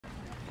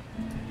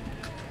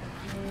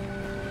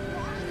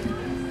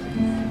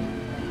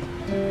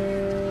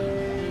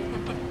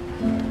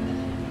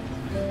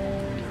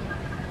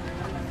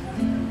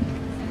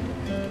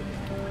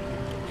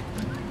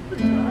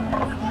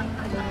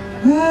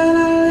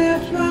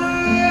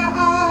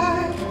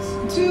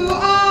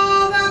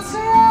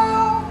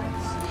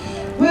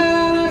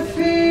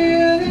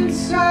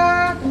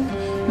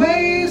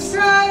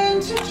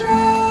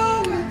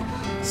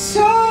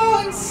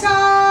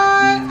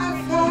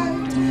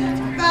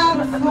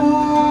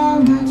for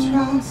my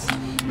trust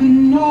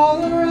when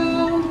all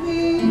around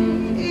me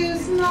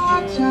is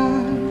not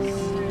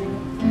just.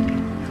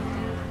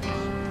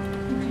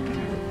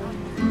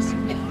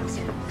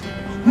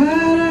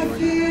 When I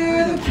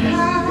fear the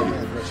path,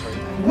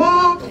 I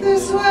walked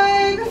this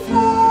way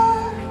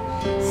before,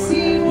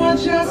 seen what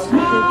just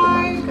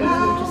might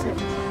come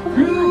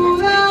through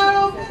that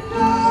open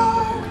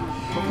door.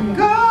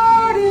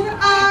 Guarded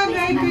I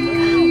may be,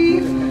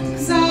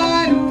 'cause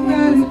I know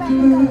that it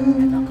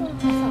could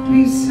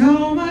be so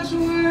much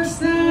worse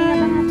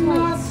than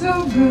not so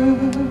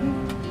good.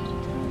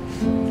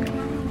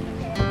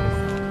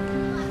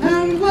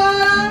 And what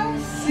I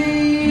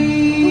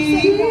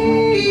see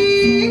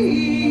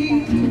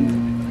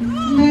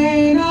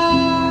may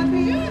not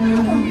be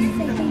good,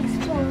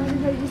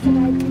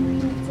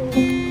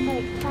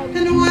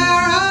 and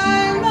where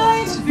I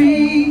might be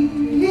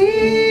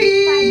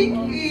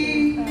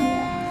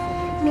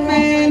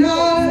may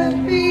not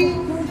be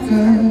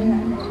good.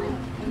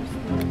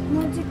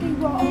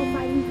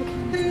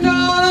 And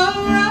all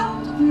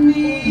around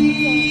me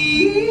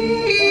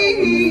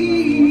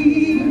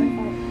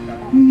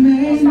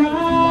may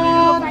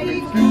not be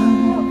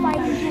good.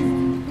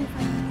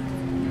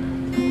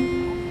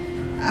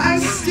 I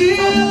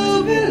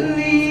still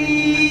believe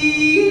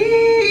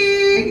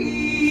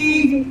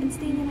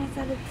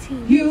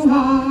you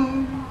are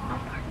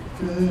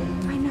good.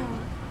 I know.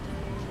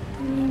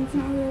 I mean, it's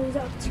not really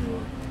up to you.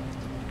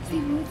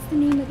 Steve, what's the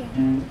name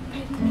again?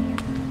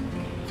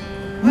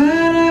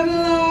 When I've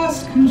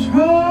lost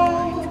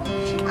control,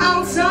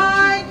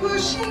 outside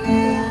pushing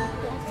in,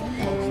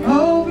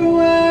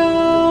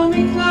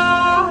 overwhelming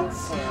thoughts,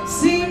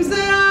 seems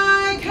that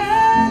I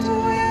can't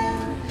win.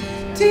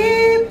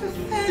 Deep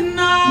within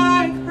I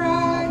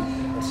cry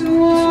to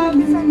one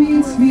who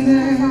meets me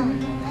there,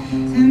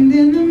 and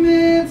in the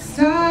midst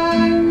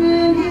I'm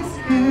in his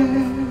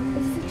head.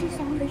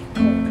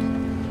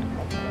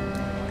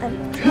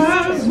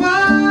 'Cause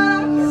what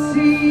I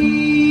see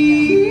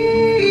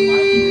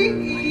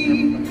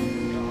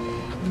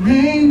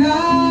may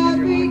not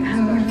be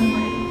good,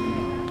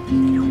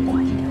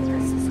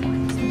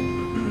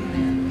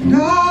 and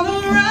all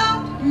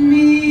around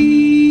me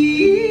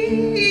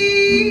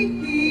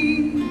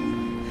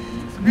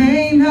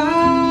may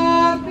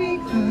not be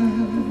good.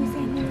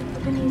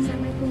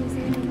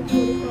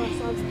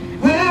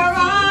 Where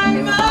I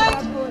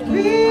might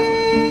be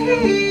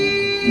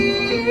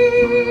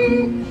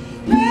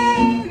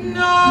may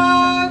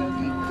not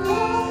be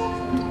good.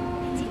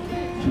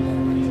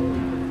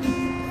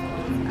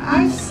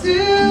 I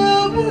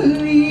still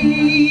believe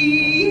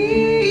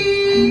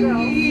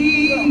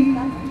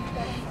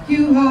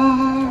you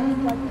are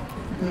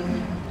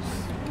good.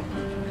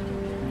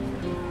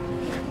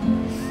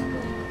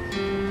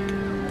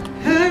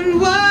 And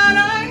what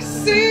I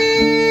see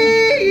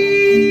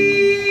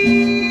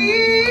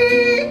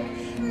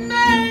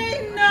may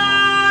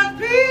not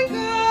be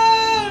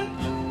good,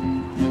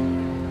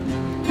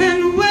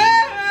 and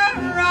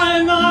where I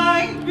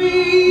might be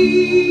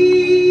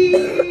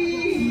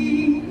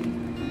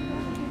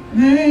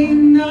may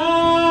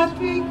not